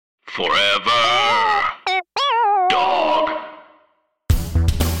Forever. Dog.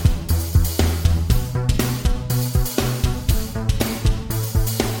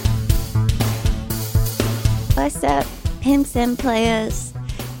 What's up, pimps and players?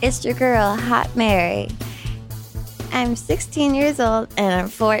 It's your girl, Hot Mary. I'm 16 years old and I'm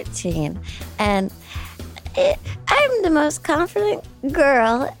 14. And I'm the most confident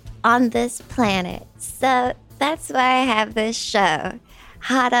girl on this planet. So that's why I have this show,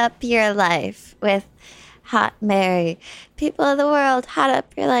 Hot Up Your Life with Hot Mary. People of the world, hot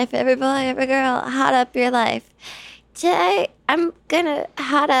up your life. Every boy, every girl, hot up your life. Today, I'm gonna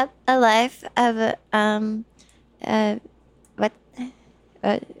hot up a life of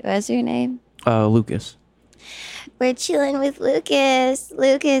what was your name? Lucas. We're chilling with Lucas.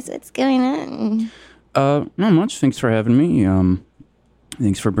 Lucas, what's going on? Not much. Thanks for having me.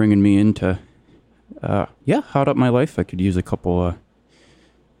 Thanks for bringing me in to, hot up my life. I could use a couple, a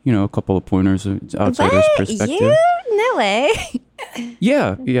couple of pointers, outsider's What? perspective. You? No way.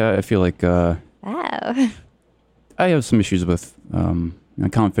 Yeah. I feel like, Wow. I have some issues with,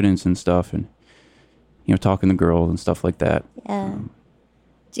 confidence and stuff and, talking to girls and stuff like that. Yeah.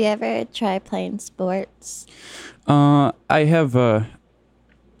 Do you ever try playing sports? I have,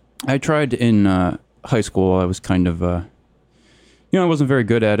 I tried in, high school. I was kind of, I wasn't very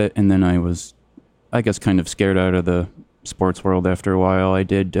good at it. And then I was, I guess, kind of scared out of the sports world after a while. I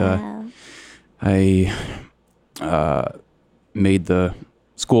did, Wow. I made the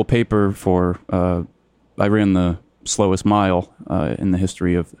school paper for, I ran the slowest mile in the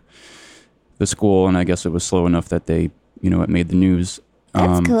history of the school. And I guess it was slow enough that they, it made the news.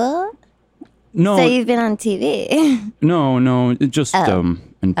 That's cool. No. So you've been on TV. No, it just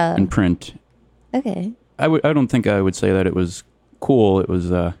in print. Okay. I don't think I would say that it was cool. It was,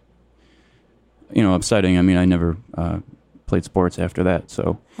 upsetting. I mean, I never played sports after that.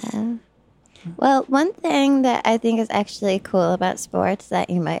 So, Well, one thing that I think is actually cool about sports that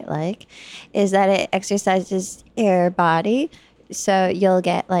you might like is that it exercises your body. So you'll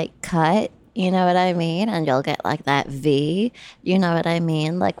get like cut, you know what I mean? And you'll get like that V, you know what I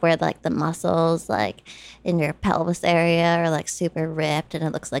mean? Like where like the muscles like in your pelvis area are like super ripped and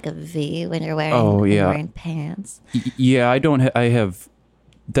it looks like a V when you're wearing pants. Yeah, I have,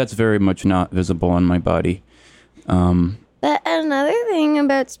 that's very much not visible on my body. But another thing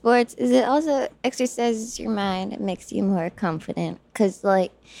about sports is it also exercises your mind. It makes you more confident. Because,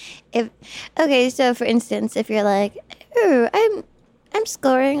 like, so for instance, if you're like, oh, I'm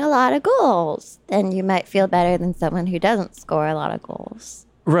scoring a lot of goals, then you might feel better than someone who doesn't score a lot of goals.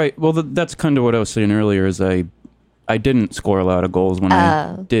 Right. Well, that's kind of what I was saying earlier is I didn't score a lot of goals when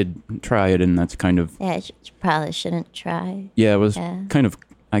I did try it, and that's kind of... Yeah, you probably shouldn't try. Yeah, it was kind of,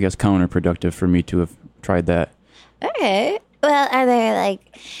 I guess, counterproductive for me to have tried that. Okay. Well, are there,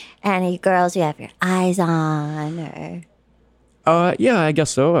 like, any girls you have your eyes on, or... Yeah, I guess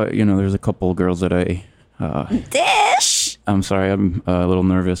so. There's a couple of girls that I... Dish! I'm sorry, I'm a little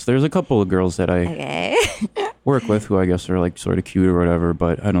nervous. There's a couple of girls that I work with who I guess are, like, sort of cute or whatever,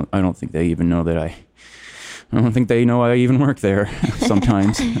 but I don't think they even know that I don't think they know I even work there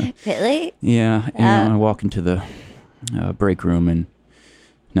sometimes. Really? Yeah, I walk into the break room and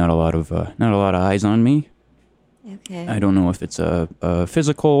not a lot of eyes on me. Okay. I don't know if it's a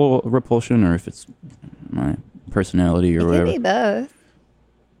physical repulsion or if it's my personality or whatever. It could be both.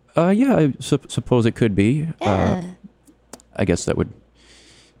 Yeah, I suppose it could be. Yeah. I guess that would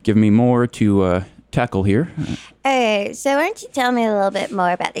give me more to tackle here. Okay, so why don't you tell me a little bit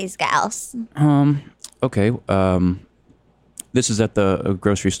more about these gals? Okay. This is at the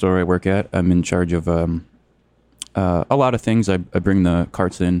grocery store I work at. I'm in charge of a lot of things. I bring the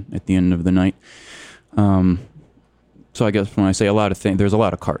carts in at the end of the night. So I guess when I say a lot of things, there's a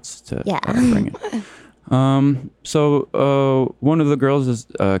lot of carts to bring in. So one of the girls is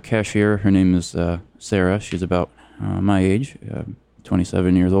a cashier. Her name is Sarah. She's about my age,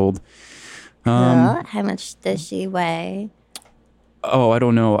 27 years old. Cool. How much does she weigh? Oh, I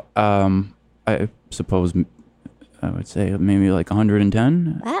don't know. I suppose I would say maybe like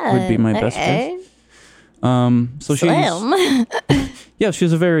 110 would be my best guess. So Slim.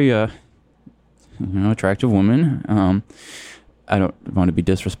 she's a very attractive woman. I don't want to be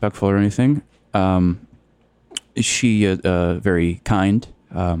disrespectful or anything. She is very kind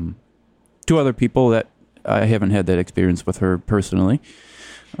to other people that I haven't had that experience with her personally.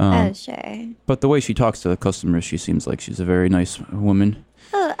 Sure. But the way she talks to the customers, she seems like she's a very nice woman.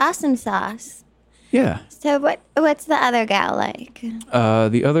 Oh, awesome sauce. Yeah. So what's the other gal like?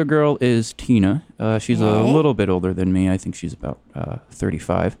 The other girl is Tina. She's a little bit older than me. I think she's about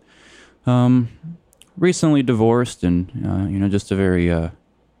 35. Recently divorced and, just a very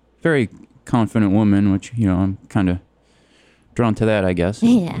very confident woman, which, I'm kind of drawn to that, I guess.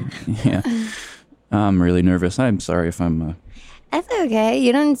 Yeah. Yeah. I'm really nervous. I'm sorry if I'm... That's okay.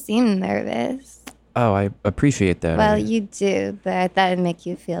 You don't seem nervous. Oh, I appreciate that. Well, you do, but I thought it'd make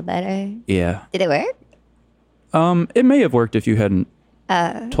you feel better. Yeah. Did it work? It may have worked if you hadn't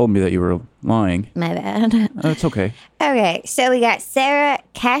told me that you were lying. My bad. It's okay. Okay, so we got Sarah,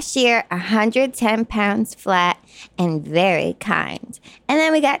 cashier, 110 pounds flat, and very kind. And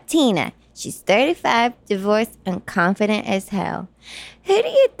then we got Tina. She's 35, divorced, and confident as hell. Who do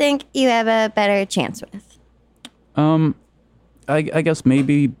you think you have a better chance with? I guess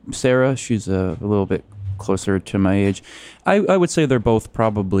maybe Sarah. She's a little bit closer to my age. I would say they're both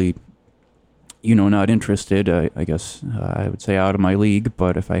probably, not interested. I guess I would say out of my league.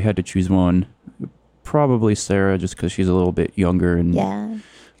 But if I had to choose one, probably Sarah, just because she's a little bit younger. And Yeah.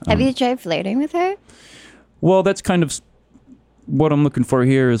 Have you tried flirting with her? well, that's kind of what I'm looking for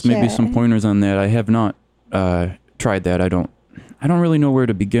here. Is maybe some Sure. pointers on that. I have not tried that. I don't really know where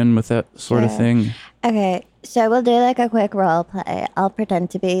to begin with that sort of Sure. thing. Okay, so we'll do like a quick role play. I'll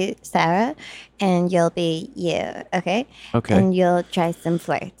pretend to be Sarah, and you'll be you, okay? Okay. And you'll try some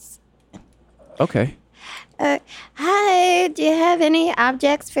flirts. Okay. Hi, do you have any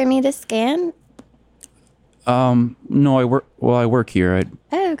objects for me to scan? No, I work. Well, I work here.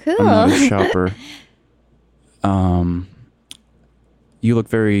 Oh, cool. I'm not a shopper. You look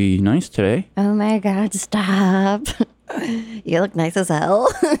very nice today. Oh my God, stop. You look nice as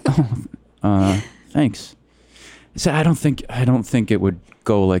hell. Thanks. So I don't think it would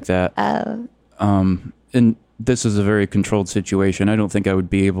go like that. Oh, And this is a very controlled situation. I don't think I would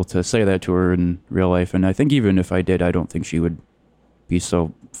be able to say that to her in real life. And I think even if I did, I don't think she would be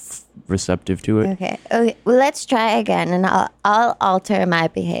so receptive to it. okay. Okay, well, let's try again, and I'll alter my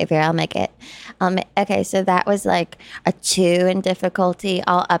behavior. I'll make it. Okay, so that was like a 2 in difficulty.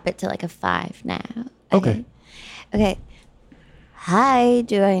 I'll up it to like a 5 now. Okay. Okay. Hi,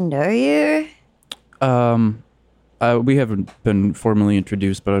 do I know you? We haven't been formally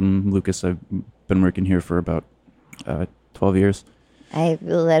introduced, but I'm Lucas. I've been working here for about 12 years. I've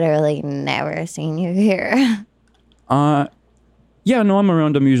literally never seen you here. Yeah, no, I'm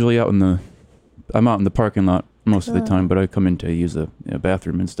around. I'm usually out in the parking lot most of the time, but I come in to use the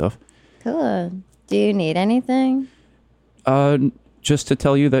bathroom and stuff. Cool. Do you need anything? Just to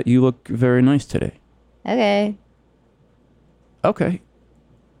tell you that you look very nice today. Okay.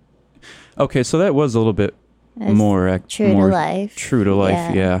 Okay, so that was a little bit That's more true to life. True to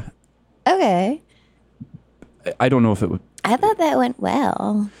life, yeah. Okay. I don't know if it would. I thought that went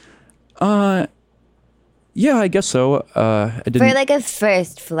well. Yeah, I guess so. I didn't. For like a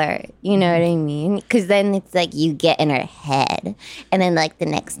first flirt, you know what I mean? Because then it's like you get in her head. And then like the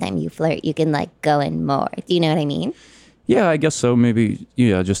next time you flirt, you can like go in more. Do you know what I mean? Yeah, I guess so. Maybe,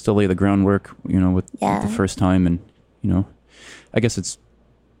 yeah, just to lay the groundwork, with Yeah. the first time. And, I guess it's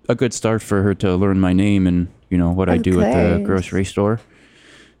a good start for her to learn my name and, what I Of do at the course. grocery store.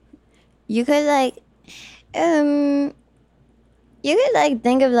 You could like,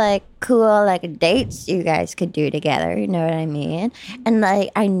 think of like cool like dates you guys could do together. You know what I mean? And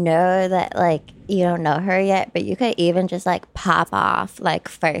like, I know that like you don't know her yet, but you could even just like pop off like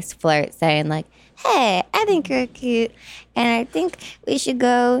first flirt saying like, hey, I think you're cute. And I think we should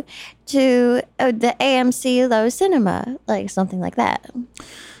go to the AMC Low Cinema, like something like that.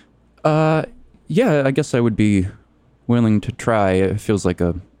 Yeah, I guess I would be willing to try. It feels like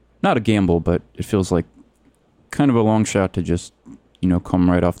not a gamble, but it feels like kind of a long shot to just, come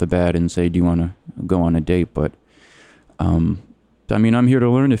right off the bat and say, do you want to go on a date? But, I mean, I'm here to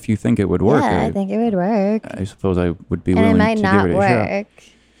learn if you think it would work. Yeah, I think it would work. I suppose I would be And willing it might to not give it a shot. work.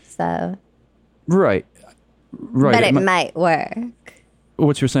 So, Right. but it might work.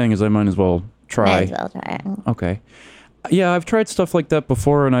 What you're saying is I might as well try. Might as well try. Okay. Yeah, I've tried stuff like that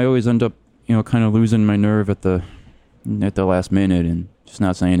before, and I always end up, kind of losing my nerve at the last minute and just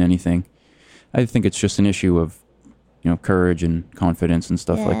not saying anything. I think it's just an issue of, courage and confidence and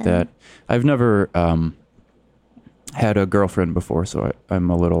stuff like Yeah. that. I've never had a girlfriend before, so I'm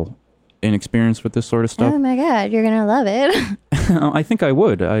a little inexperienced with this sort of stuff. Oh my God, you're gonna love it. I think I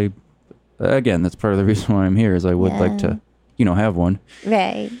would. Again, that's part of the reason why I'm here is I would like to, have one.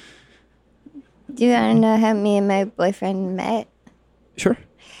 Right. Do you want to know how me and my boyfriend met? Sure.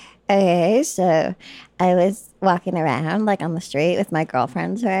 Okay, so I was walking around like on the street with my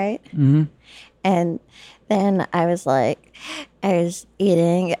girlfriends, right? Mm-hmm. And then I was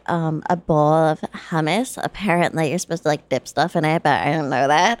eating a bowl of hummus. Apparently, you're supposed to like dip stuff in it, but I didn't know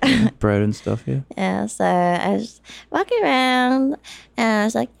that. Bread and stuff, yeah. Yeah, so I was walking around and I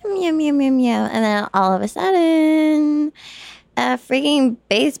was like, yum, yum, yum, yum, yum. And then all of a sudden, a freaking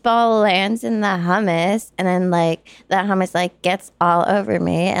baseball lands in the hummus, and then like the hummus like gets all over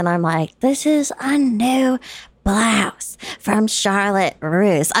me, and I'm like, this is a new blouse from Charlotte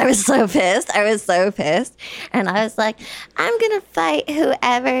Russe. I was so pissed. And I was like, I'm gonna fight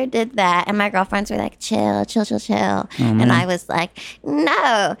whoever did that. And my girlfriends were like, chill. And I was like,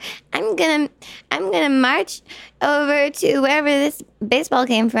 no, I'm gonna march over to wherever this baseball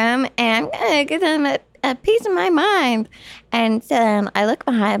came from, and I'm gonna give them a piece of my mind. And so then I look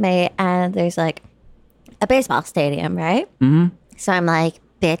behind me, and there's like a baseball stadium, right? Mm-hmm. So I'm like,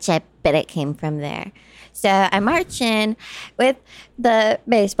 bitch, I bet it came from there. So I march in with the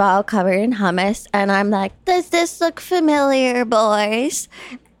baseball covered in hummus, and I'm like, does this look familiar, boys?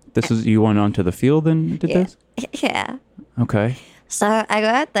 This is, you went onto the field and did this? Yeah. Okay. So I go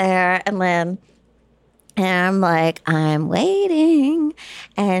out there, and I'm like, I'm waiting.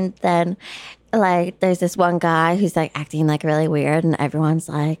 And then like there's this one guy who's like acting like really weird, and everyone's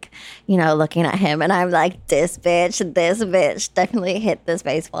like, you know, looking at him, and I'm like, this bitch definitely hit this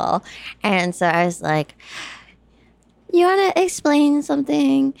baseball. And so I was like, you want to explain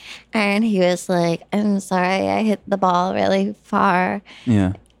something? And he was like, I'm sorry, I hit the ball really far.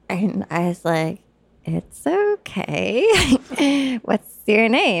 Yeah. And I was like, it's okay. What's your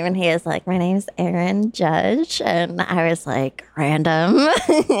name? And he was like, my name's Aaron Judge. And I was like, random.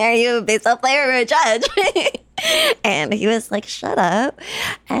 Are you a baseball player or a judge? And he was like, shut up.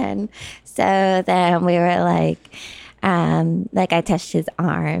 And so then we were like I touched his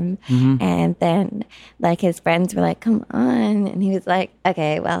arm. Mm-hmm. And then like his friends were like, come on. And he was like,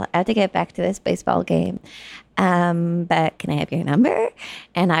 okay, well, I have to get back to this baseball game. But can I have your number?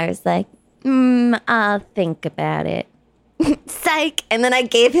 And I was like, I'll think about it. Psych. And then I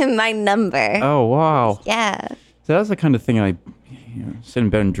gave him my number. Oh, wow. Yeah. So that's the kind of thing I sit in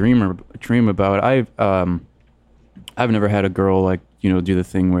bed and dream about. I've never had a girl like, you know, do the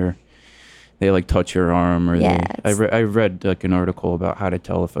thing where they like touch your arm, or I read like an article about how to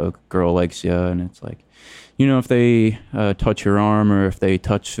tell if a girl likes you, and it's like, you know, if they touch your arm, or if they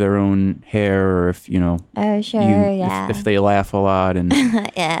touch their own hair, or if, you know, if they laugh a lot, and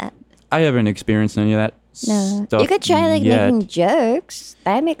yeah. I haven't experienced any of that stuff. You could try like yet. making jokes.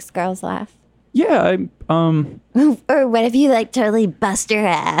 That makes girls laugh. Yeah, Or what if you like totally bust your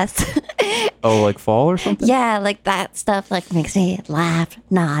ass? Oh, like fall or something? Yeah, like that stuff like makes me laugh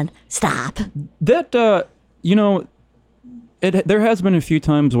non-stop. That you know, there has been a few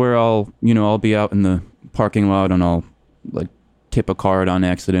times where I'll be out in the parking lot and I'll like tip a cart on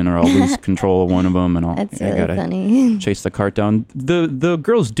accident, or I'll lose control of one of them, and I gotta funny. chase the cart down. The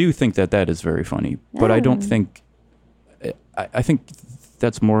girls do think that is very funny, but I don't think. I think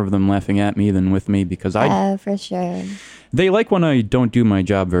that's more of them laughing at me than with me, because for sure. They like when I don't do my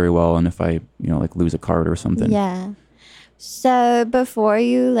job very well, and if I like lose a cart or something. Yeah. So before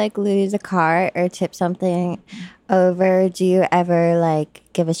you like lose a cart or tip something over, do you ever like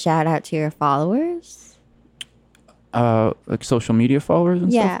give a shout out to your followers? Like social media followers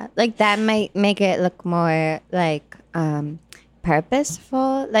and stuff? Yeah, like that might make it look more like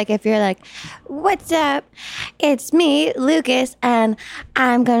purposeful. Like if you're like, what's up, it's me, Lucas, and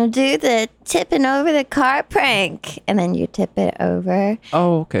I'm gonna do the tipping over the cart prank, and then you tip it over.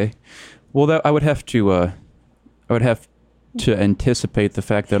 Oh, okay. Well, I would have to anticipate the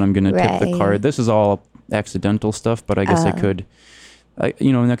fact that I'm gonna tip the cart. This is all accidental stuff, but I guess I could,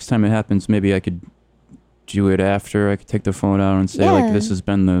 next time it happens, maybe I could do it after. I could take the phone out and say, like, this has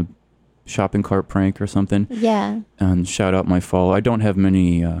been the shopping cart prank or something. Yeah. And shout out my follow. I don't have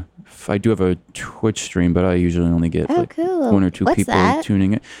many. I do have a Twitch stream, but I usually only get cool. one or two people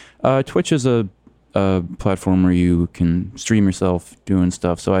tuning in. Twitch is a platform where you can stream yourself doing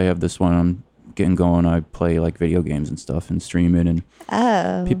stuff. So I have this one I'm getting going. I play like video games and stuff and stream it, and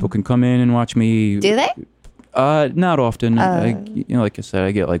people can come in and watch me. Do they? Not often. Like I said,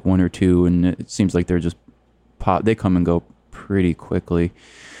 I get like one or two, and it seems like they're just they come and go pretty quickly.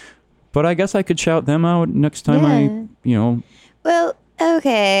 But I guess I could shout them out next time Well,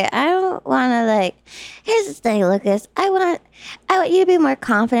 okay. I don't want to here's the thing, Lucas. I want you to be more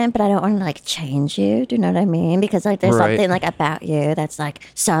confident, but I don't want to change you. Do you know what I mean? Because there's something about you that's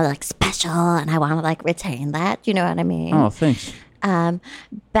so special, and I want to retain that. Do you know what I mean? Oh, thanks.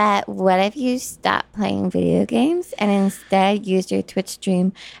 But what if you stop playing video games and instead use your Twitch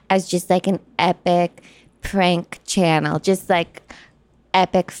stream as just an epic prank channel, just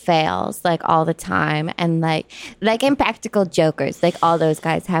epic fails all the time, and Impractical Jokers, all those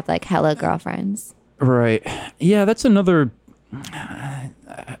guys have hella girlfriends. Right. Yeah, that's another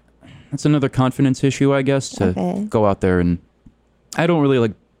confidence issue, I guess, to go out there. And I don't really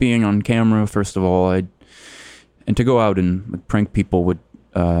like being on camera. First of all, and to go out and like, prank people would,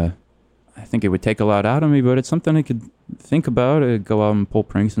 I think it would take a lot out of me, but it's something I could think about. I'd go out and pull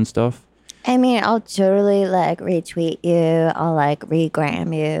pranks and stuff. I mean, I'll totally like retweet you. I'll like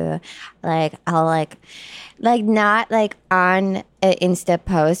regram you. Like I'll like not like on an Insta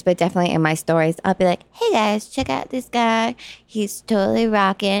post, but definitely in my stories. I'll be like, hey guys, check out this guy. He's totally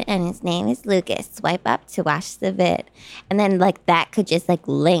rocking, and his name is Lucas. Swipe up to watch the vid, and then like that could just like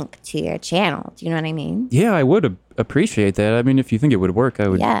link to your channel. Do you know what I mean? Yeah, I would appreciate that. I mean, if you think it would work, I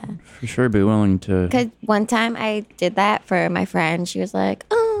would for sure be willing to. Because one time I did that for my friend. She was like,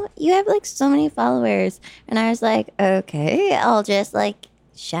 oh, you have like so many followers. And I was like, okay, I'll just like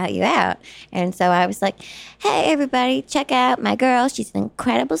shout you out. And so I was like, hey, everybody, check out my girl. She's an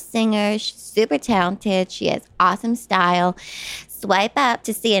incredible singer. She's super talented. She has awesome style. Swipe up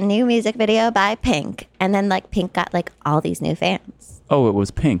to see a new music video by Pink. And then like Pink got like all these new fans. Oh, it was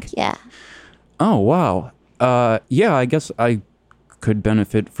Pink. Yeah. Oh, wow. Yeah, I guess I could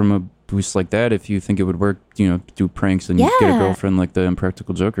benefit from a boost like that if you think it would work, do pranks and get a girlfriend like the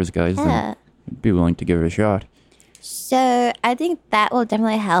Impractical Jokers guys. Yeah. Then I'd be willing to give it a shot. So I think that will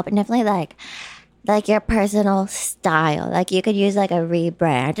definitely help, and definitely like your personal style. Like you could use like a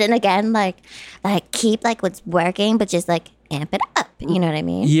rebrand, and again, like keep like what's working, but just like amp it up. You know what I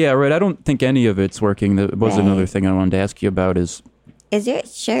mean? Yeah, right. I don't think any of it's working. That was another thing I wanted to ask you about is your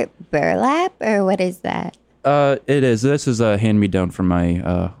shirt burlap or what is that? It is. This is a hand-me-down from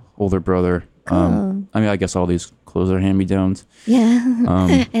my older brother. Cool. I mean, I guess all these clothes are hand-me-downs. Yeah,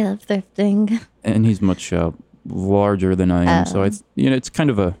 I love thrifting. And he's much larger than I am, so it's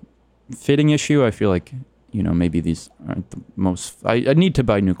kind of a fitting issue. I feel like maybe these aren't the most. I need to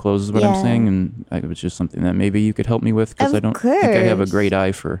buy new clothes, is what I'm saying, and it was just something that maybe you could help me with because I don't think I have a great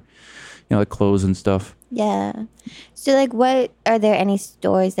eye for like clothes and stuff. Yeah. So like, what are there any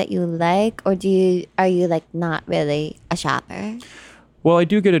stores that you like, or are you like not really a shopper? Well, I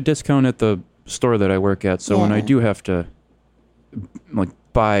do get a discount at the store that I work at, so when I do have to like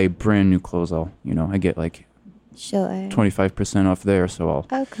buy brand new clothes, I get like 25% off there. So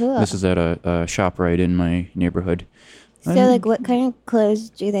Oh, cool. This is at a ShopRite in my neighborhood. So like, what kind of clothes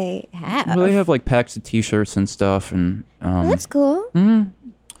do they have? Well, they have like packs of T-shirts and stuff, and that's cool.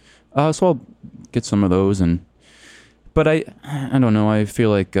 so I'll get some of those, but I don't know. I feel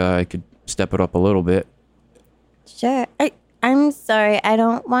like I could step it up a little bit. Sure. I'm sorry. I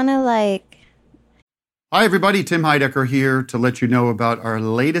don't want to like. Hi, everybody. Tim Heidecker here to let you know about our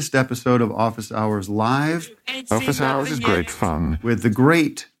latest episode of Office Hours Live. Office Hours is great fun. With the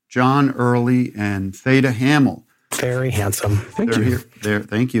great John Early and Theda Hamill. Very handsome. Thank you.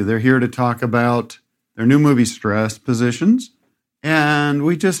 Thank you. They're here to talk about their new movie, Stress Positions. And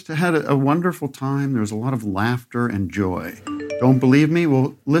we just had a wonderful time. There was a lot of laughter and joy. Don't believe me?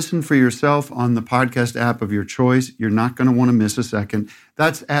 Well, listen for yourself on the podcast app of your choice. You're not going to want to miss a second.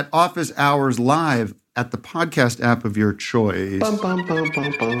 That's at Office Hours Live at the podcast app of your choice. Bum, bum, bum,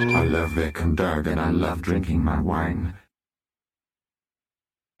 bum, bum. I love Vic and Doug, and I love drinking my wine.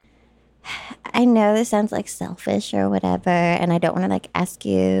 I know this sounds like selfish or whatever, and I don't want to like ask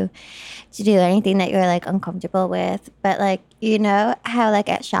you to do anything that you're like uncomfortable with, but like, how like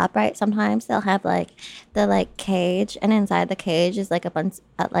at ShopRite sometimes they'll have like the like cage, and inside the cage is like a bunch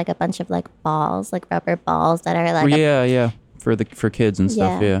of like balls, like rubber balls that are like for kids and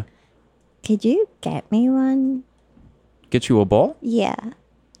stuff. Yeah. Could you get me one? Get you a ball? Yeah.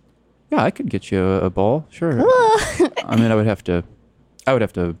 Yeah, I could get you a ball. Sure. Cool. I mean, I would have to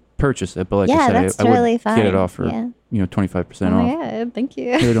purchase it, but like I said, that's I totally would fine. get it off for 25% off. Yeah, thank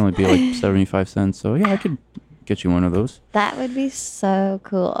you. It would only be like 75 cents. So yeah, I could get you one of those. That would be so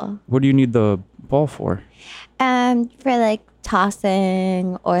cool. What do you need the ball for? For like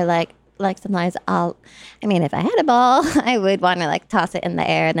tossing, or like sometimes if I had a ball, I would want to like toss it in the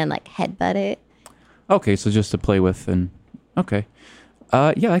air and then like headbutt it. Okay, so just to play with okay.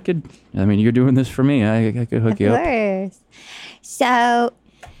 Yeah, I could. I mean, you're doing this for me. I could hook you up. Of course. So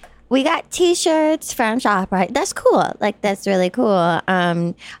we got T-shirts from ShopRite. That's cool. Like, that's really cool.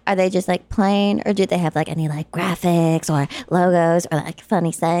 Are they just like plain, or do they have like any like graphics or logos or like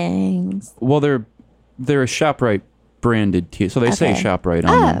funny sayings? Well, they're a ShopRite branded T, so they say ShopRite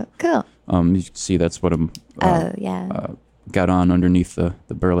on them. Cool. You can see that's what I'm. Got on underneath the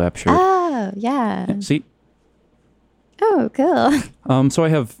burlap shirt. Oh yeah. See. Oh, cool. So I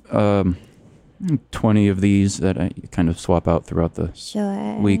have 20 of these that I kind of swap out throughout the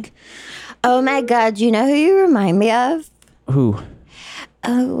week. Oh my God, you know who you remind me of? Who?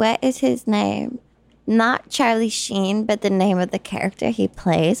 Oh, what is his name? Not Charlie Sheen, but the name of the character he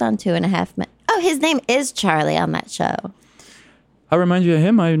plays on 2.5 Men. Oh, his name is Charlie on that show. I remind you of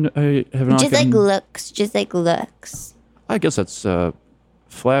him. I have not. Just like looks. I guess that's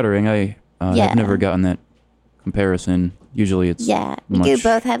flattering. I've never gotten that comparison. Usually it's you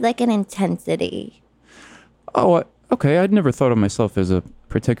both have like an intensity. Oh, okay. I'd never thought of myself as a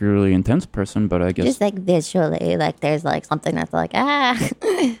particularly intense person, but I guess just like visually, like there's like something that's like yeah.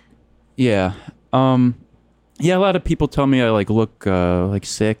 Yeah, a lot of people tell me I like look like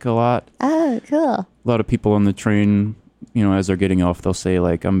sick a lot. Oh, cool. A lot of people on the train, you know, as they're getting off, they'll say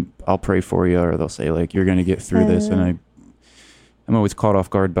like I'll pray for you, or they'll say like you're gonna get through this, and I'm always caught off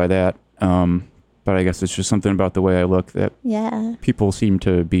guard by that. But I guess it's just something about the way I look that people seem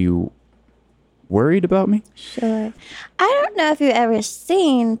to be worried about me. Sure. I don't know if you've ever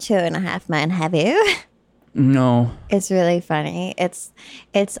seen 2.5 Men, have you? No. It's really funny. It's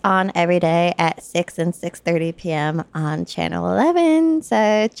on every day at 6 and 6:30 p.m. on Channel 11.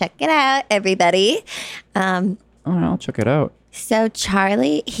 So check it out, everybody. All right, I'll check it out. So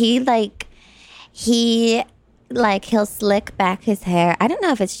Charlie, he'll slick back his hair. I don't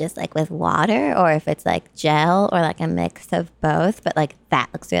know if it's just like with water or if it's like gel or like a mix of both, but like that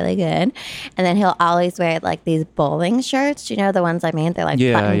looks really good. And then he'll always wear like these bowling shirts. You know the ones I mean? They're like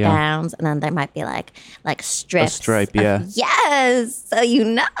button downs, and then there might be like strips. A stripe, yeah. Yes. So you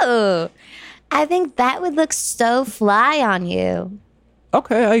know. I think that would look so fly on you.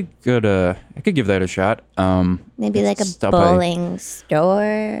 Okay, I could give that a shot. Maybe like a bowling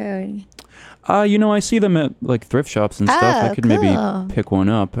store. You know, I see them at like thrift shops and stuff. I could maybe pick one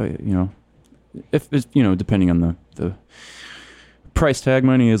up. You know, if it's, you know, depending on the price tag.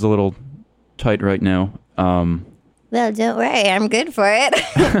 Money is a little tight right now. Well, don't worry, I'm good for it.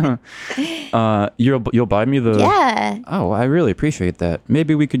 You'll buy me the. Yeah. Oh, I really appreciate that.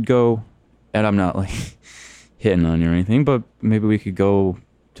 Maybe we could go, and I'm not like hitting on you or anything, but maybe we could go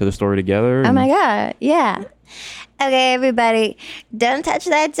to the store together. Oh my God, yeah. Okay, everybody, don't touch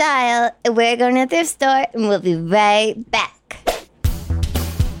that dial. We're going to the thrift store, and we'll be right back.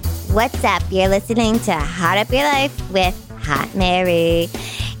 What's up? You're listening to Hot Up Your Life with Hot Mary.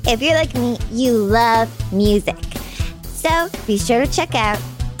 If you're like me, you love music. So be sure to check out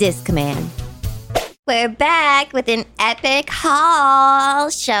Discman. We're back with an epic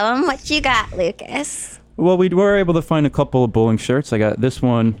haul. Show them what you got, Lucas. Well, we were able to find a couple of bowling shirts. I got this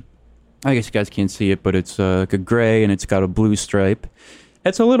one. I guess you guys can't see it, but it's like a gray and it's got a blue stripe.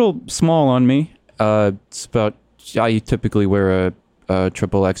 It's a little small on me. It's about, I typically wear a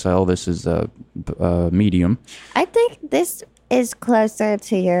triple XL. This is a medium. I think this is closer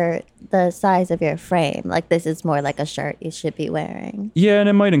to the size of your frame. Like this is more like a shirt you should be wearing. Yeah, and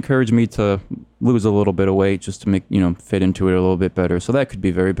it might encourage me to lose a little bit of weight just to make, you know, fit into it a little bit better. So that could be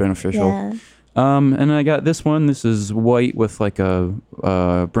very beneficial. Yeah. And I got this one. This is white with like a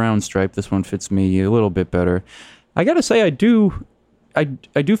brown stripe. This one fits me a little bit better. I gotta say, I do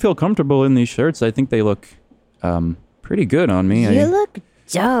feel comfortable in these shirts. I think they look pretty good on me. You look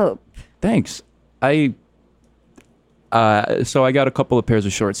dope. Thanks. So I got a couple of pairs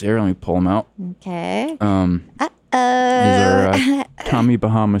of shorts here. Let me pull them out. Okay. These are Tommy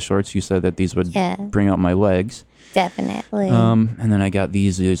Bahama shorts. You said that these would bring out my legs. Definitely. And then I got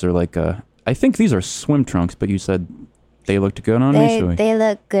these. These are like I think these are swim trunks, but you said they looked good on me. So they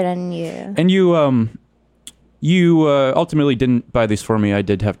look good on you. And you ultimately didn't buy these for me. I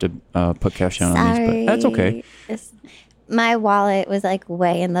did have to put cash down on these, but that's okay. My wallet was like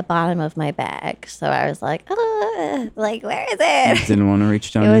way in the bottom of my bag, so I was like, like where is it? You didn't want to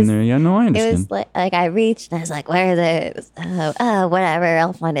reach down in there. Yeah, no, I understand. It was like I reached and I was like, where is it? Oh, whatever.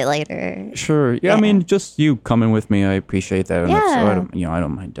 I'll find it later. Sure. Yeah, I mean, just you coming with me, I appreciate that enough. So I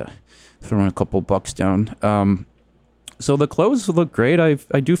don't mind throwing a couple bucks down. So the clothes look great. I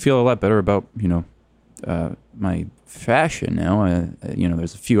do feel a lot better about, you know, my fashion now. You know,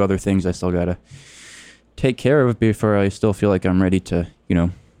 there's a few other things I still gotta take care of before I still feel like I'm ready to, you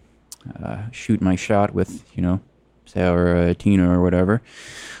know, shoot my shot with, you know, Sarah or Tina or whatever,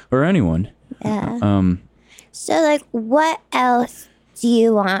 or anyone. Yeah. So, like, what else do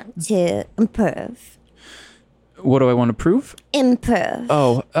you want to improve? What do I want to prove? Improve.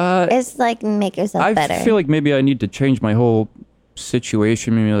 Oh, it's like make yourself better. I feel like maybe I need to change my whole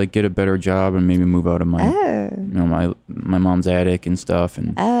situation. Maybe like get a better job and maybe move out of my, you know, my mom's attic and stuff,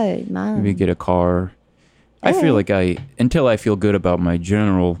 and mom. maybe get a car. I feel like until I feel good about my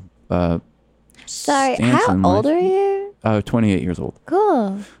general Sorry, how old are you? 28 years old.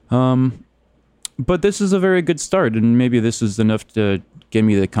 Cool. But this is a very good start, and maybe this is enough to give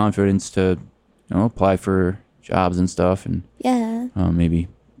me the confidence to, you know, apply for jobs and stuff, and maybe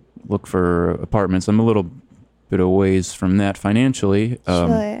look for apartments. I'm a little bit of ways from that financially,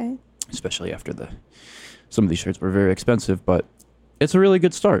 sure. especially after some of these shirts were very expensive, but it's a really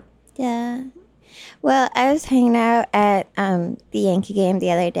good start. Yeah. Well, I was hanging out at the Yankee game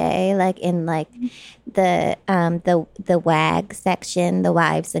the other day, like in like the WAG section, the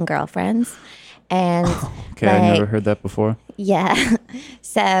wives and girlfriends. And Okay, I never heard that before. yeah.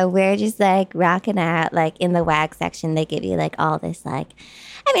 So we're just like rocking out, like in the WAG section, they give you like all this like,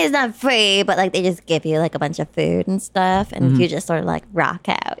 I mean, it's not free, but like they just give you like a bunch of food and stuff, and you just sort of like rock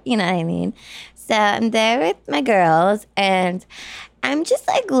out, you know what I mean? So I'm there with my girls, and I'm just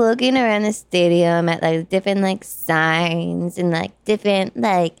like looking around the stadium at like different like signs and like different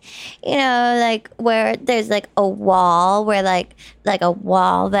like, you know, like where there's like a wall where like a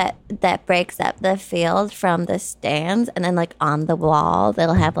wall that breaks up the field from the stands, and then like on the wall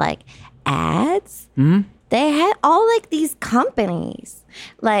they'll have like ads. Mm-hmm. They had all like these companies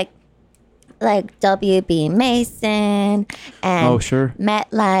like WB Mason and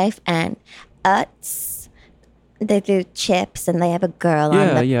MetLife and Utz. They do chips and they have a girl on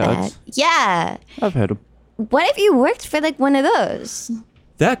the bed. Yeah. I've had them. What if you worked for like one of those?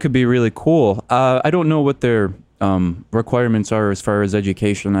 That could be really cool. I don't know what their requirements are as far as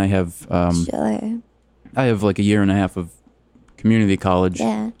education. I have I have like a year and a half of community college.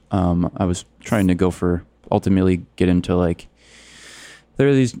 Yeah. I was trying to ultimately get into like, there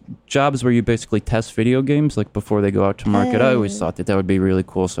are these jobs where you basically test video games like before they go out to market. I always thought that would be really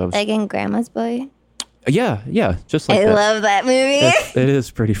cool. So I was like in Grandma's Boy. Yeah, just like that. I love that movie. It is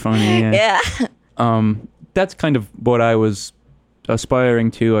pretty funny. Yeah. That's kind of what I was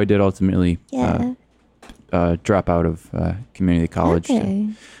aspiring to. I did ultimately drop out of community college.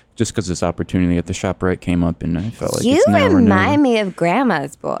 Just because this opportunity at the ShopRite came up, and I felt like you remind me of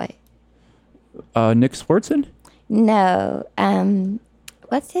Grandma's Boy. Nick Swartzen? No.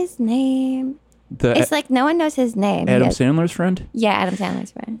 What's his name? It's like no one knows his name. Adam Sandler's friend? Yeah, Adam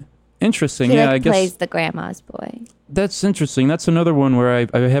Sandler's friend. Interesting. He I guess plays the Grandma's Boy. That's interesting. That's another one where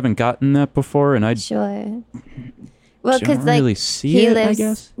I haven't gotten that before, and I sure. Well, because like really see he it, lives I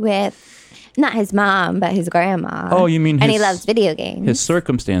guess? with not his mom, but his grandma. Oh, you mean? And he loves video games. His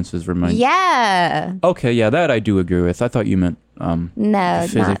circumstances remind. Yeah. Okay, yeah, that I do agree with. I thought you meant no,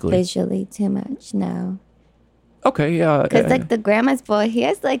 physically. not visually too much. No. Okay, yeah. Because like the Grandma's Boy, he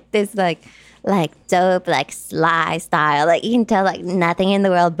has like this like dope, like sly style. Like you can tell like nothing in the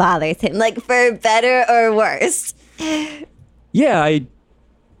world bothers him, like for better or worse. Yeah,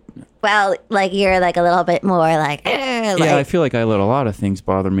 well, like you're like a little bit more like. Yeah, I feel like I let a lot of things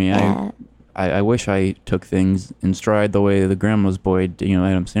bother me. Yeah. I wish I took things in stride the way the Grandma's Boy,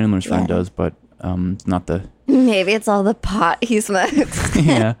 Adam Sandler's friend does, but it's not the. Maybe it's all the pot he smokes.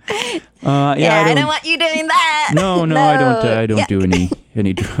 Yeah. I don't want you doing that. No, I don't do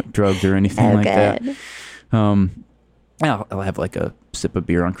any drugs or anything like that. I'll have like a sip of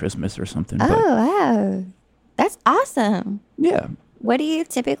beer on Christmas or something. Oh, wow. That's awesome. Yeah. What do you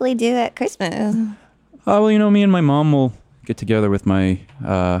typically do at Christmas? Well, me and my mom will get together with my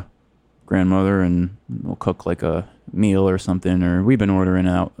grandmother and we'll cook like a meal or something, or we've been ordering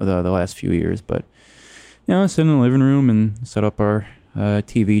out the last few years, but sit in the living room and set up our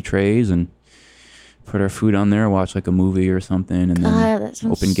TV trays and put our food on there, watch like a movie or something, and then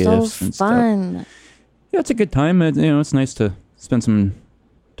open gifts and fun. Stuff. Yeah, it's a good time. It's nice to spend some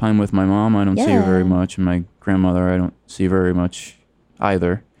time with my mom. I don't see her very much, and my grandmother I don't see very much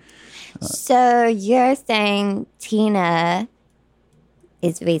either. So you're saying Tina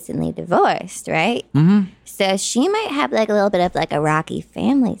is recently divorced, right? Mm-hmm. So she might have like a little bit of like a rocky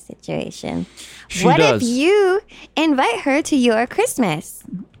family situation. She what does. if you invite her to your Christmas?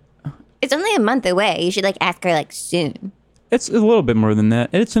 It's only a month away. You should like ask her like soon. It's a little bit more than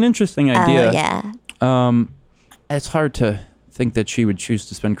that. It's an interesting idea. Oh, yeah. It's hard to think that she would choose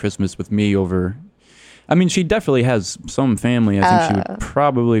to spend Christmas with me over. I mean, she definitely has some family. I think she would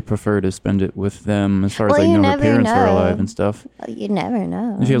probably prefer to spend it with them as far as I know her parents are alive and stuff. Well, you never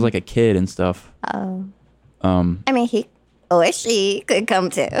know. And she has like a kid and stuff. Oh. I mean, he or she could come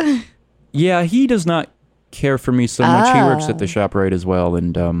too. Yeah, he does not care for me so much. He works at the ShopRite as well,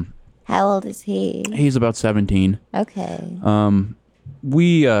 and how old is he? He's about 17. Okay.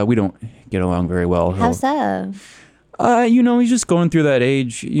 We don't get along very well. How so? He's just going through that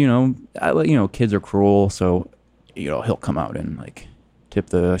age. Kids are cruel, so he'll come out and like tip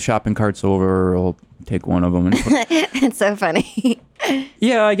the shopping carts over, or he'll take one of them. And it's so funny.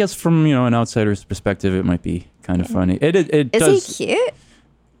 Yeah, I guess from an outsider's perspective, it might be kind of funny. It does. Is he cute?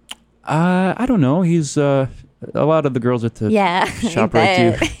 I don't know. He's a lot of the girls at the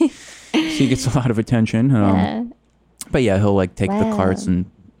ShopRite too. He gets a lot of attention. But yeah, he'll like take the carts and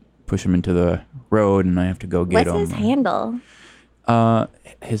push them into the road, and I have to go get them. What's his handle?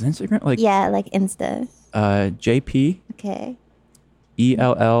 His Instagram, like like Insta. JP. Okay.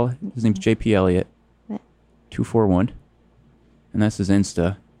 JPELL. His name's JP Elliott. 241. And that's his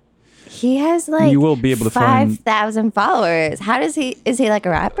Insta. He has like you will be able to find 5,000 followers. How does he? Is he like a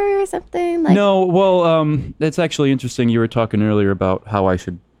rapper or something? Like, no, well, it's actually interesting. You were talking earlier about how I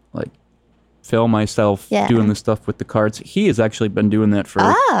should like film myself doing the stuff with the cards. He has actually been doing that for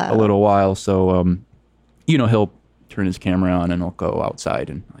a little while. So, he'll turn his camera on and he'll go outside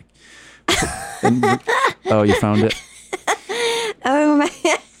and like. Oh, you found it? Oh my!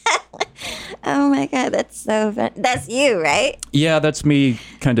 Oh my God, that's so fun. That's you, right? Yeah, that's me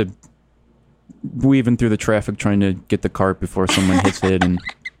kind of weaving through the traffic trying to get the cart before someone hits it. And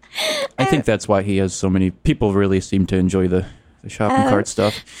I think that's why he has so many people really seem to enjoy the shopping cart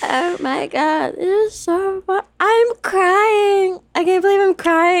stuff. Oh my God, it is so fun. I'm crying. I can't believe I'm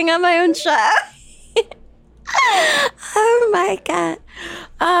crying on my own show. Oh my God.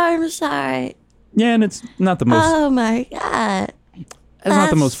 Oh, I'm sorry. Yeah, and it's not the most... Oh my God. It's not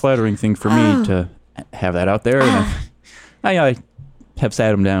the most flattering thing for me to have that out there. And I have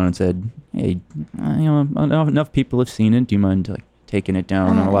sat him down and said, hey, enough people have seen it. Do you mind like taking it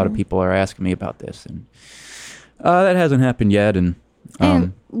down? And a lot of people are asking me about this. And that hasn't happened yet. And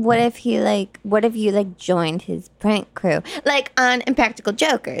what if you joined his prank crew, like on Impractical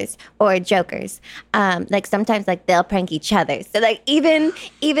Jokers or Jokers? Like sometimes like they'll prank each other. So like even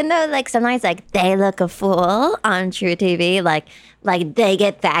though like sometimes like they look a fool on True TV, like they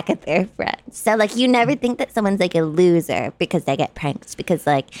get back at their friends. So like you never think that someone's like a loser because they get pranked, because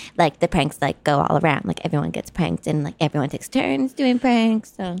like the pranks like go all around. Like everyone gets pranked and like everyone takes turns doing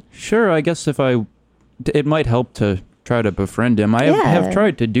pranks. So sure, I guess it might help to try to befriend him. I have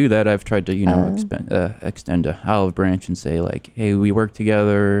tried to do that. I've tried to, extend a olive branch and say like, hey, we work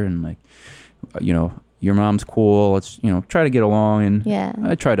together and like, your mom's cool. Let's, try to get along. And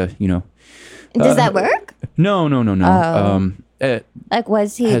I try to, Does that work? No. Like,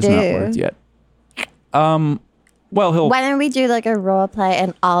 what's he has do? Not worked yet. Well, he'll... Why don't we do like a role play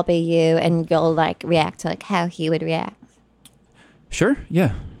and I'll be you and you'll like react to like how he would react? Sure,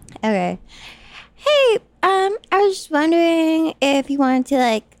 yeah. Okay. Hey, I was just wondering if you wanted to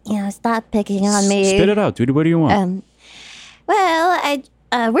like, stop picking on me. Spit it out, dude. What do you want? Well,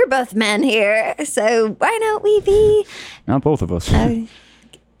 we're both men here, so why don't we be? Not both of us. Do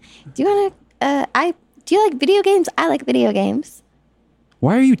you want to? Do you like video games? I like video games.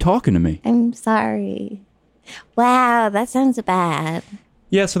 Why are you talking to me? I'm sorry. Wow, that sounds bad.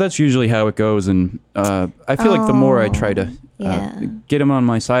 Yeah, so that's usually how it goes, and I feel like the more I try to get him on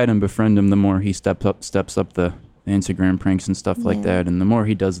my side and befriend him, the more he steps up the Instagram pranks and stuff like that, and the more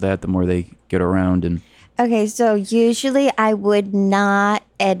he does that, the more they get around. And okay, so usually I would not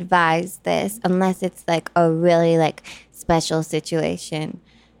advise this unless it's like a really like special situation.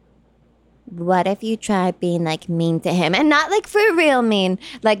 What if you try being like mean to him, and not like for real mean,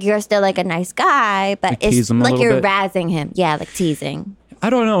 like you're still like a nice guy, but like it's like you're bit. razzing him. Yeah, like teasing. I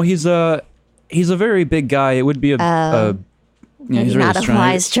don't know. He's a very big guy. It would be he's not really a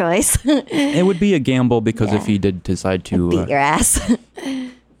wise choice. It would be a gamble because if he did decide to beat your ass.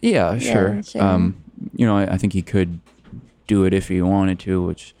 Yeah, sure. I think he could do it if he wanted to,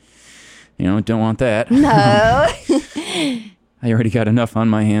 which don't want that. No. I already got enough on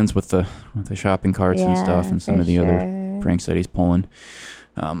my hands with the shopping carts and stuff, and some of the other pranks that he's pulling.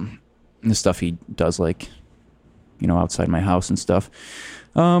 The stuff he does, like, outside my house and stuff.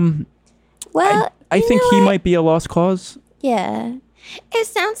 Well, I think he might be a lost cause. Yeah. It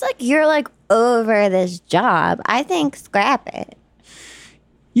sounds like you're like over this job. I think scrap it.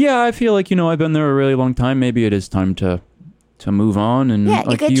 Yeah, I feel like, I've been there a really long time. Maybe it is time to move on. And yeah,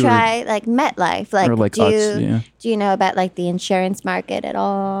 like you could try like MetLife. Like, or like do you know about like the insurance market at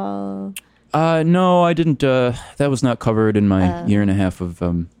all? No, I didn't. That was not covered in my year and a half of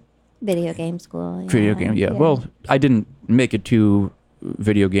video game school. Video game, yeah. Well, I didn't make it to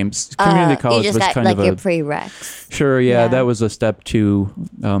video games. Community college you just was got, kind like, of your prereqs. Sure, yeah, that was a step to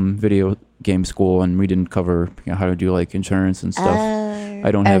video game school, and we didn't cover how to do like insurance and stuff. I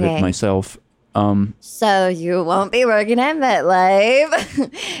don't have it myself. So you won't be working at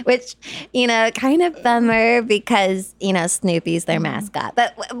MetLife, which, kind of bummer because, Snoopy's their mascot.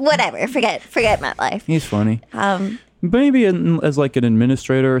 But whatever, forget MetLife. He's funny. Maybe as like an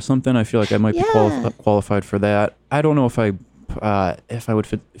administrator or something. I feel like I might be qualified for that. I don't know if I would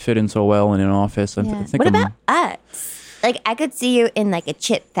fit in so well in an office. I think what about Utz? Like I could see you in like a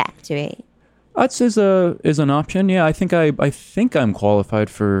chip factory. Utz is an option. Yeah, I think I'm qualified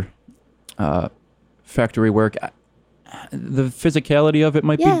for factory work. The physicality of it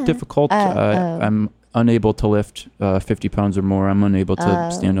might be difficult. I'm unable to lift 50 pounds or more. I'm unable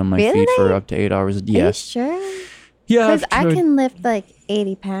to stand on my feet for up to 8 hours. Yes. Are you sure? Yeah, Because I can lift like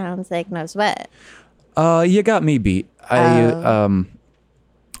 80 pounds, like no sweat. You got me beat. The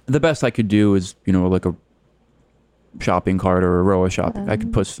best I could do is, like a shopping cart or a row of shopping. I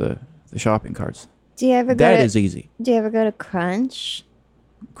could push the shopping carts. Do you ever go That to, is easy. Do you ever go to Crunch,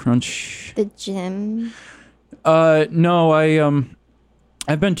 Crunch. the gym? No,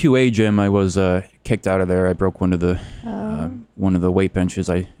 I've been to a gym. I was kicked out of there. I broke one of the weight benches.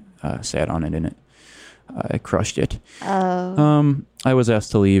 I sat on it and I crushed it. I was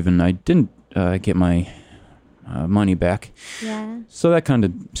asked to leave and I didn't get my money back. Yeah. So that kind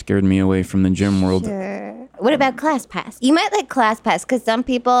of scared me away from the gym world. Sure. What about ClassPass? You might like ClassPass because some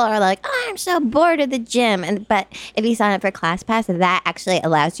people are like, "Oh, I'm so bored of the gym," but if you sign up for ClassPass, that actually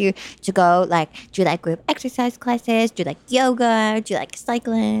allows you to go do group exercise classes, do yoga, do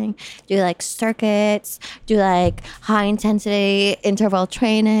cycling, do circuits, do high intensity interval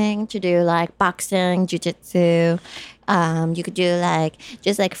training, to do boxing, jiu-jitsu. You could do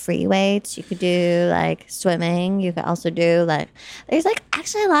just free weights. You could do swimming. You could also do there's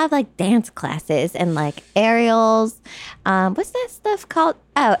actually a lot of dance classes and aerials. What's that stuff called?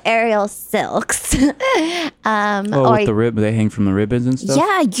 Oh, aerial silks. With the rib, they hang from the ribbons and stuff.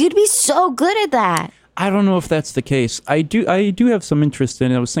 Yeah, you'd be so good at that. I don't know if that's the case. I do have some interest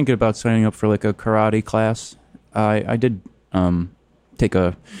in it. I was thinking about signing up for a karate class. I did take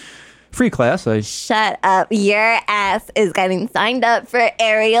a free class. Shut up. Your ass is getting signed up for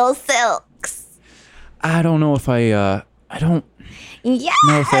aerial silks. I don't know if I don't Yes,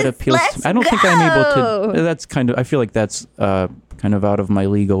 know if that appeals to me. I don't think I'm able to. That's I feel like that's kind of out of my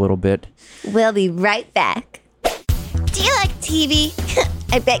league a little bit. We'll be right back. Do you like TV?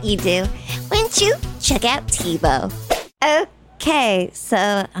 I bet you do. Why don't you check out TiVo? Okay,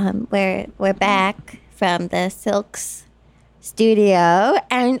 so we're back from the Silks studio,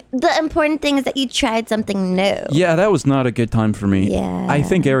 and the important thing is that you tried something new. Yeah, that was not a good time for me. Yeah. I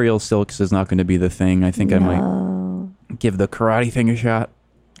think aerial silks is not going to be the thing. I think I might give the karate thing a shot.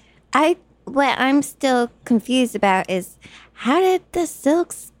 What I'm still confused about is how did the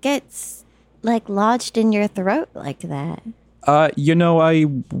silks get lodged in your throat like that? I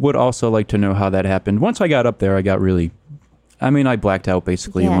would also like to know how that happened. Once I got up there, I got really, I blacked out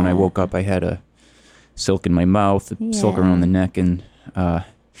basically. And when I woke up, I had a silk in my mouth, silk around the neck, and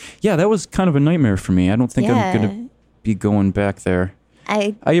that was kind of a nightmare for me. I don't think I'm gonna be going back there.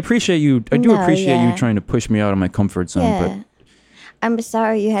 I appreciate you. I do appreciate you trying to push me out of my comfort zone. But I'm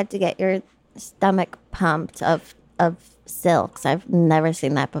sorry you had to get your stomach pumped of silks. I've never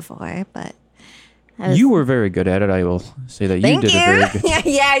seen that before, but you were very good at it. I will say that you did a very good.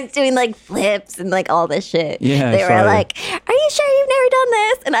 Yeah, I was doing flips and all this shit. Yeah, they were like, "Are you sure you've never done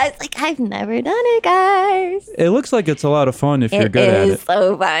this?" And I was like, "I've never done it, guys." It looks like it's a lot of fun if you're good at it. It is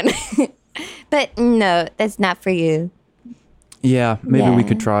so fun, but no, that's not for you. Yeah, maybe we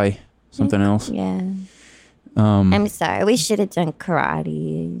could try something else. Yeah. I'm sorry. We should have done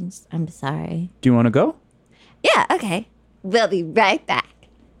karate. I'm sorry. Do you want to go? Yeah. Okay. We'll be right back.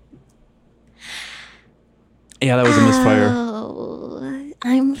 Yeah, that was a misfire. Oh,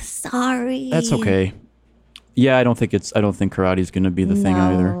 I'm sorry. That's okay. Yeah, I don't think karate's going to be the thing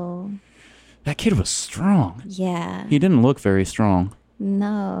either. That kid was strong. Yeah. He didn't look very strong.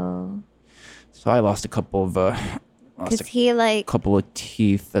 No. So I lost a couple of couple of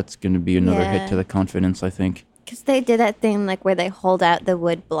teeth. That's going to be another hit to the confidence, I think. Because they did that thing where they hold out the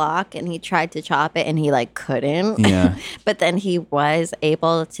wood block and he tried to chop it and he couldn't. Yeah. But then he was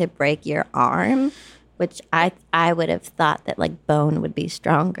able to break your arm, which I would have thought that bone would be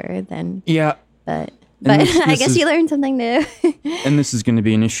stronger than. Yeah. But I guess you learned something new. And this is going to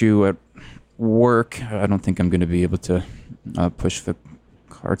be an issue at work. I don't think I'm going to be able to push the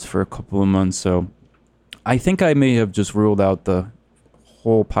carts for a couple of months. So I think I may have just ruled out the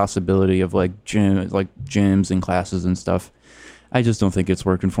whole possibility of gyms and classes and stuff. I just don't think it's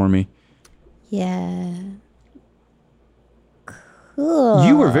working for me. Yeah. Cool.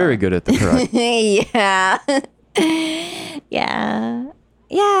 You were very good at the karate. Yeah.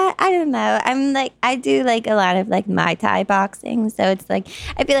 Yeah, I don't know. I do a lot of Muay Thai boxing, so it's I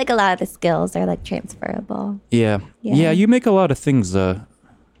feel a lot of the skills are transferable. Yeah, you make a lot of things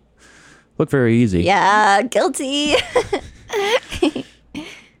look very easy. Yeah, guilty.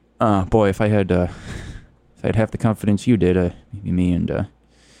 Boy, if I had half the confidence you did, maybe me and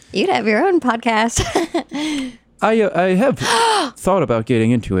you'd have your own podcast. I have thought about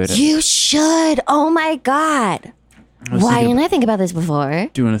getting into it. You should. Oh my God. Why didn't I think about this before?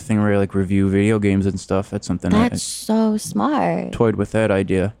 Doing a thing where I review video games and stuff. That's something That's so smart. Toyed with that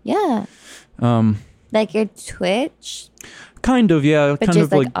idea. Yeah. Like your Twitch? Kind of, yeah. But Kind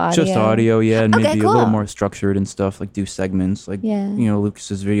just of like just audio, yeah. And Okay, maybe a little cool. more structured and stuff, like do segments, like, Yeah.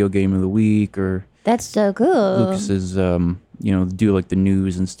 Lucas's video game of the week, or That's so cool. Lucas's, do like the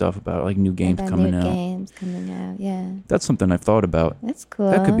news and stuff about like new games About coming new out. games coming out, yeah. That's something I've thought about. That's cool.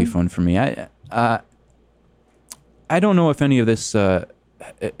 That could be fun for me. I don't know if any of this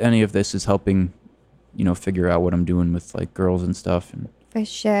is helping, figure out what I'm doing with like girls and stuff. And For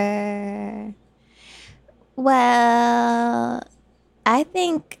sure. Well, I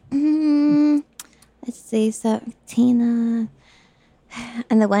think, let's see, so Tina,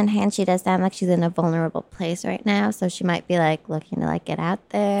 on the one hand, she does sound like she's in a vulnerable place right now, so she might be like looking to like get out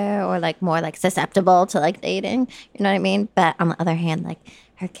there or like more like susceptible to like dating, you know what I mean? But on the other hand, like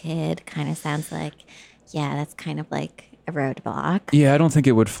her kid kind of sounds like, yeah, that's kind of like a roadblock. yeah, I don't think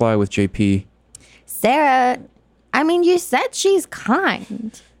it would fly with JP. Sarah, I mean, you said she's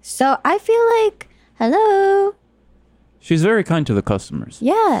kind. So I feel like, hello. She's very kind to the customers.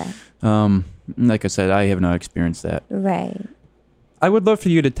 Yeah. Like I said, I have not experienced that. Right. I would love for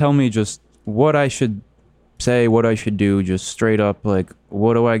you to tell me just what I should say, what I should do, just straight up, like,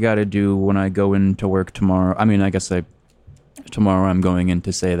 what do I got to do when I go into work tomorrow? I mean, I guess tomorrow I'm going in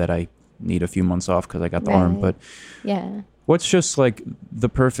to say that I need a few months off because I got the arm, but Yeah. what's just like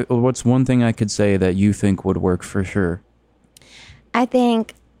what's one thing I could say that you think would work for sure? I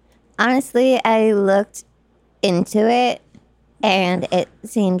think, honestly, I looked into it and it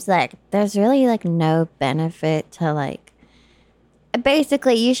seems like there's really like no benefit to like,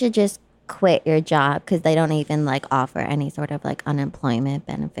 basically you should just quit your job because they don't even like offer any sort of like unemployment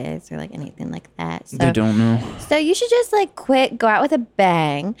benefits or like anything like that. So They don't know. So you should just like quit, go out with a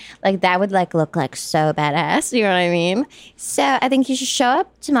bang. Like that would like look like so badass. You know what I mean? So I think you should show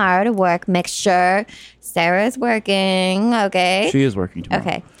up tomorrow to work. Make sure Sarah's working. Okay. She is working tomorrow.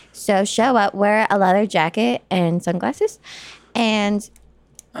 Okay. So show up, wear a leather jacket and sunglasses, and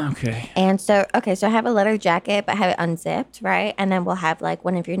Okay. so have a leather jacket, but have it unzipped, right? And then we'll have like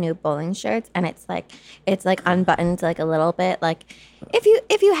one of your new bowling shirts, and it's like unbuttoned like a little bit. Like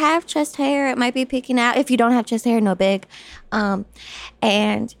if you have chest hair, it might be peeking out. If you don't have chest hair, no big.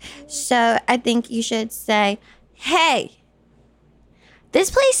 And so I think you should say, "Hey, this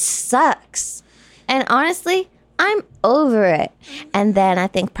place sucks," and honestly, I'm over it. And then I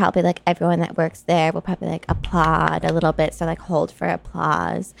think probably like everyone that works there will probably like applaud a little bit. So like hold for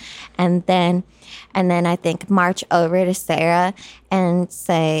applause. And then I think march over to Sarah and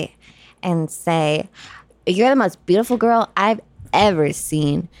say, you're the most beautiful girl I've ever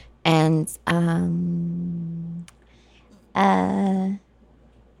seen. And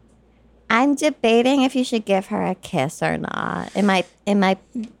I'm debating if you should give her a kiss or not. It might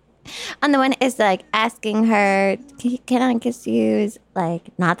on the one is like asking her, can I kiss you? Is like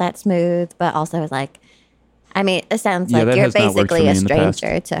not that smooth, but also is like, I mean, it sounds like that you're has not worked for basically me a in the past.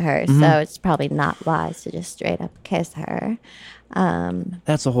 stranger to her, so it's probably not wise to just straight up kiss her.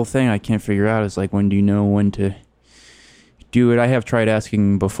 That's the whole thing I can't figure out is like, when do you know when to do it? I have tried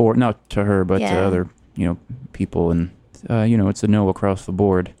asking before, not to her, but to Yeah. other, people, and it's a no across the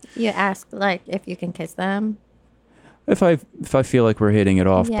board. You ask like if you can kiss them, If I feel like we're hitting it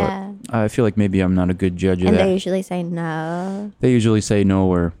off, Yeah. but I feel like maybe I'm not a good judge of and that. they usually say no. They usually say no,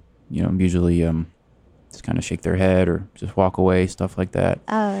 or usually just kind of shake their head or just walk away, stuff like that.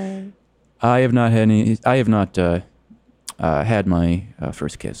 Oh, I have not had my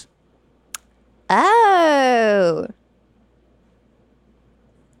first kiss. oh,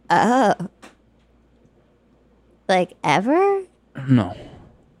 like ever? No.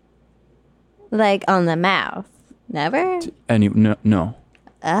 Like on the mouth? Never? No.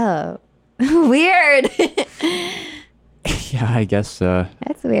 Oh, weird. Yeah, I guess.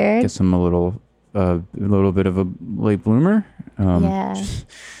 That's weird. Guess I'm a little bit of a late bloomer. Yeah.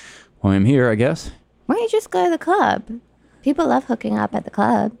 Well, I'm here, I guess. Why don't you just go to the club? People love hooking up at the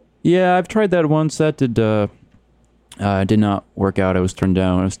club. Yeah, I've tried that once. That did not work out. I was turned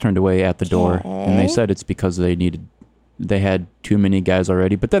away at the door, and they Okay. said it's because they had too many guys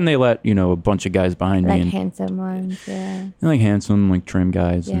already. But then they let a bunch of guys behind me, Like and handsome ones, yeah. like handsome, like trim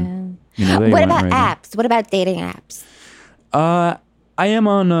guys. Yeah. And, they What went about right in. apps? What about dating apps? I am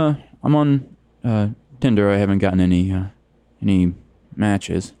on. I'm on Tinder. I haven't gotten any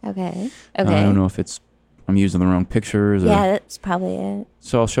matches. Okay. I don't know if I'm using the wrong pictures. Yeah, that's probably it.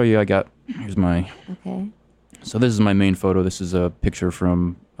 So I'll show you. Here's my. Okay. So this is my main photo. This is a picture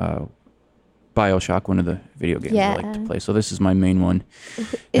from BioShock, one of the video games I like to Yeah. play. So this is my main one,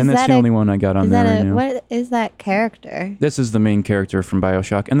 Is and that's that the a- only one I got on Is there that right now. what is that character? This is the main character from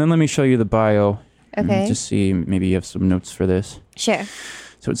BioShock, and then let me show you the bio. Okay. Just see, maybe you have some notes for this. Sure.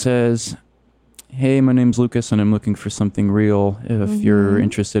 So it says, hey, my name's Lucas and I'm looking for something real. If you're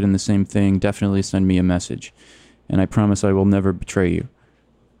interested in the same thing, definitely send me a message. And I promise I will never betray you.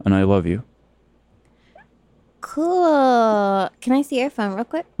 And I love you. Cool. Can I see your phone real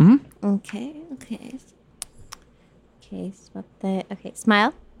quick? Mm-hmm. Okay. Swap that. Okay,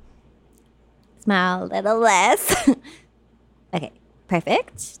 smile. Smile a little less. Okay,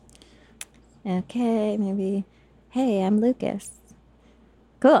 perfect. Okay, maybe. Hey, I'm Lucas.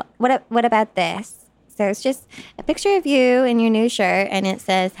 Cool. What about this? So it's just a picture of you in your new shirt, and it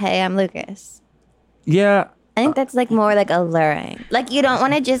says, "Hey, I'm Lucas." Yeah. I think that's like more like alluring. Like you don't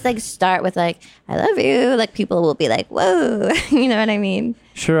want to just like start with like "I love you." Like people will be like, "Whoa," you know what I mean?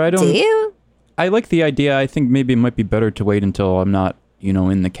 Sure, I don't. Do you? I like the idea. I think maybe it might be better to wait until I'm not,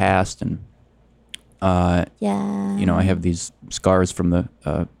 in the cast and, Yeah. I have these scars from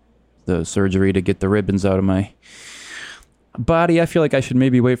the surgery to get the ribbons out of my body. I feel like I should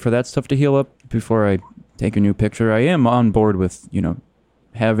maybe wait for that stuff to heal up before I take a new picture. I am on board with,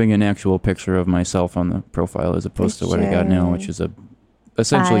 having an actual picture of myself on the profile as opposed to what I got now, which is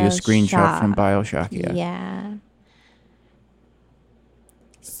essentially a screenshot from BioShock. Yeah.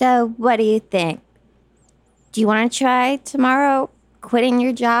 So what do you think? Do you want to try tomorrow quitting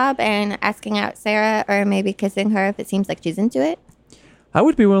your job and asking out Sarah, or maybe kissing her if it seems like she's into it? I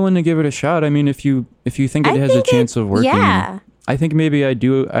would be willing to give it a shot. I mean, if you think it has a chance of working, yeah. I think maybe I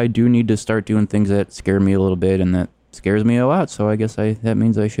do need to start doing things that scare me a little bit, and that scares me a lot. So I guess that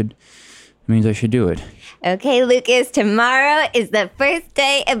means I should do it. Okay, Lucas, tomorrow is the first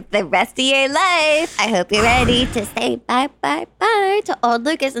day of the rest of your life. I hope you're ready to say bye to old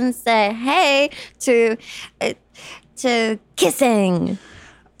Lucas and say hey to kissing.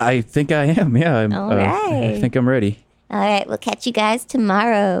 I think I am. Yeah. All right. I think I'm ready. All right, we'll catch you guys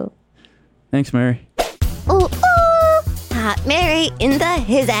tomorrow. Thanks, Mary. Ooh, Hot Mary in the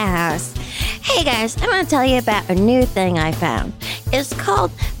his house. Hey guys, I want to tell you about a new thing I found. It's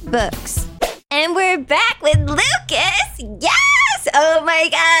called books. And we're back with Lucas. Yes! Oh my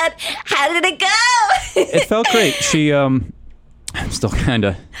God. How did it go? It felt great. I'm still kind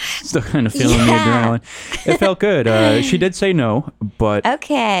of feeling the adrenaline. It felt good. She did say no, but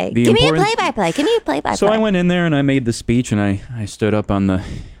okay. Give me a play-by-play. So I went in there and I made the speech and I stood up on the,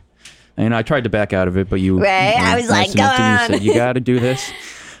 and I tried to back out of it, but you right. I was like, go on. You said you got to do this.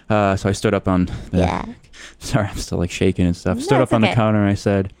 So I stood up on the, yeah. Sorry, I'm still like shaking and stuff. Stood up on the counter and I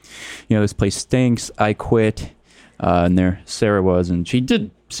said, this place stinks. I quit. And there Sarah was, and she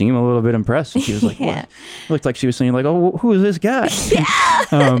did seem a little bit impressed. And she was like, yeah. What? It looked like she was saying like, oh, who is this guy?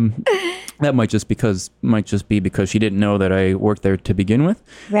 Yeah. That might just be because she didn't know that I worked there to begin with.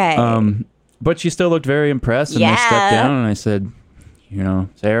 Right. But she still looked very impressed, and I stepped down and I said,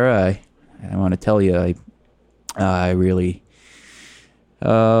 Sarah, I want to tell you, I really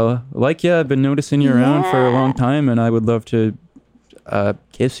like you. I've been noticing you around for a long time, and I would love to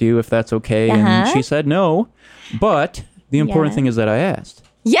kiss you if that's okay. And she said no, but the important thing is that I asked.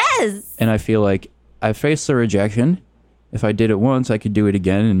 Yes. And I feel like I faced the rejection. If I did it once, I could do it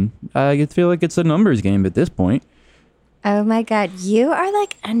again, and I feel like it's a numbers game at this point. Oh my God, you are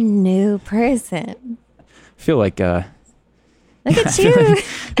like a new person. I feel like look at you. I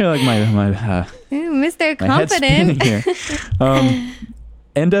feel like my Mr. My head's spinning Confident. here.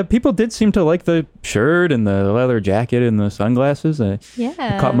 And people did seem to like the shirt and the leather jacket and the sunglasses. I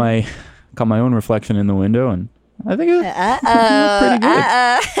caught my own reflection in the window, and I think it was pretty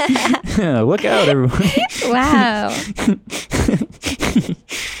good. Yeah, look out, everyone. Wow.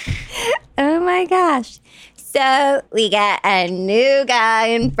 Oh my gosh. So we got a new guy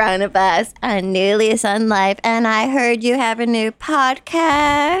in front of us, a new lease on life, and I heard you have a new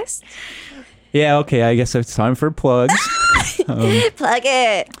podcast. Yeah, okay, I guess it's time for plugs. Plug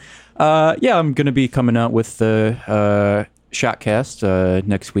it. Yeah, I'm going to be coming out with the Shotcast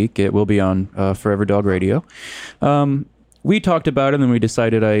next week. It will be on Forever Dog Radio. We talked about it, and then we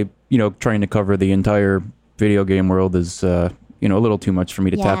decided trying to cover the entire video game world is, a little too much for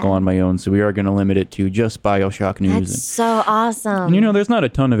me to tackle on my own. So we are going to limit it to just BioShock news. That's so awesome. And, there's not a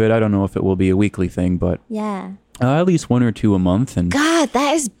ton of it. I don't know if it will be a weekly thing, but at least one or two a month. And God,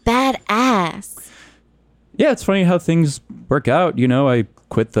 that is badass. Yeah, it's funny how things work out. I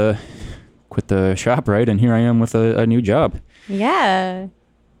quit the shop, right? And here I am with a new job. Yeah.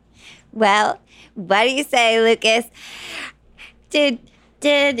 Well, what do you say, Lucas? Did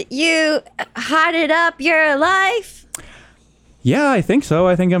you hot it up your life? Yeah, I think so.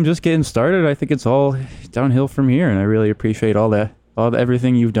 I think I'm just getting started. I think it's all downhill from here, and I really appreciate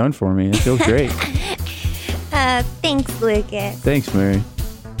everything you've done for me. It feels great. Thanks, Lucas. Thanks, Mary.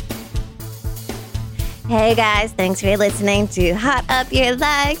 Hey guys, thanks for listening to Hot Up Your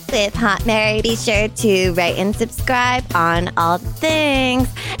Life with Hot Mary. Be sure to rate and subscribe on all the things.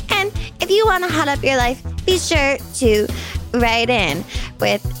 And if you want to hot up your life, be sure to write in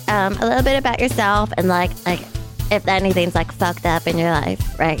with a little bit about yourself and like if anything's like fucked up in your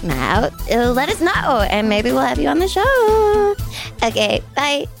life right now, let us know and maybe we'll have you on the show. Okay,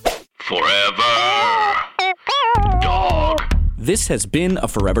 bye. Forever Dog. This has been a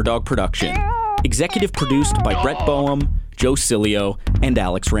Forever Dog production. Executive produced by Brett Boehm, Joe Cilio, and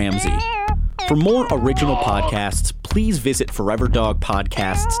Alex Ramsey. For more original podcasts, please visit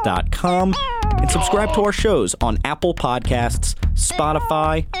foreverdogpodcasts.com and subscribe to our shows on Apple Podcasts,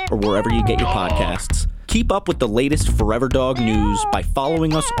 Spotify, or wherever you get your podcasts. Keep up with the latest Forever Dog news by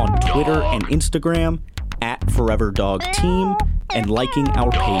following us on Twitter and Instagram @ForeverDogTeam and liking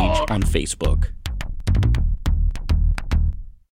our page on Facebook.